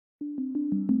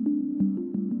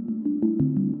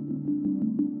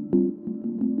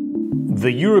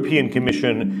The European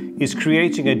Commission is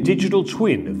creating a digital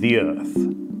twin of the Earth.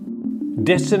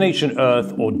 Destination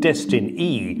Earth, or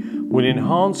DestinE, will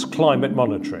enhance climate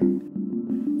monitoring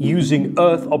using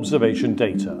Earth observation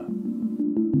data.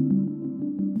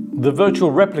 The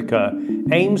virtual replica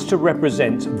aims to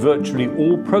represent virtually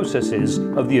all processes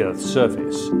of the Earth's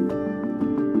surface,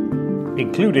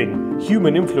 including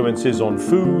human influences on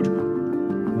food,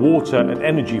 water and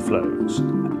energy flows,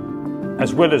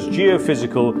 as well as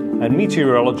geophysical and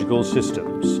meteorological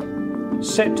systems.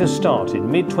 Set to start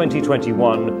in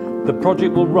mid-2021, the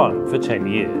project will run for 10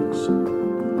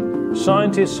 years.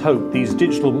 Scientists hope these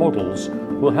digital models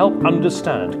will help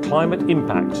understand climate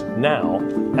impact now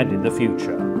and in the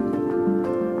future.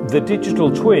 The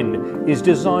digital twin is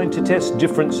designed to test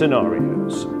different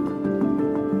scenarios,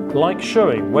 like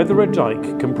showing whether a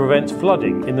dike can prevent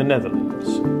flooding in the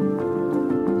Netherlands.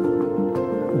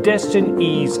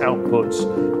 DestinE's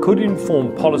outputs could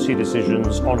inform policy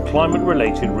decisions on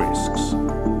climate-related risks.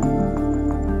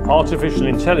 Artificial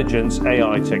intelligence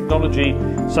AI technology,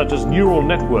 such as neural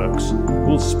networks,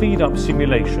 will speed up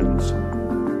simulations,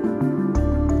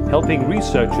 helping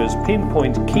researchers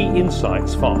pinpoint key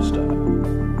insights faster.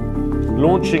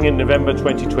 Launching in November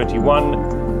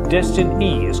 2021,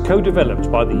 DestinE is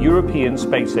co-developed by the European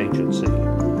Space Agency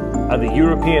and the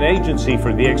European Agency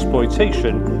for the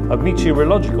Exploitation of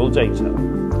Meteorological Data.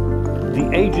 The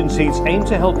agencies aim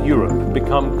to help Europe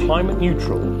become climate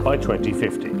neutral by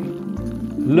 2050.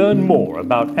 Learn more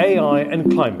about AI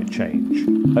and climate change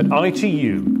at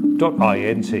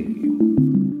itu.int.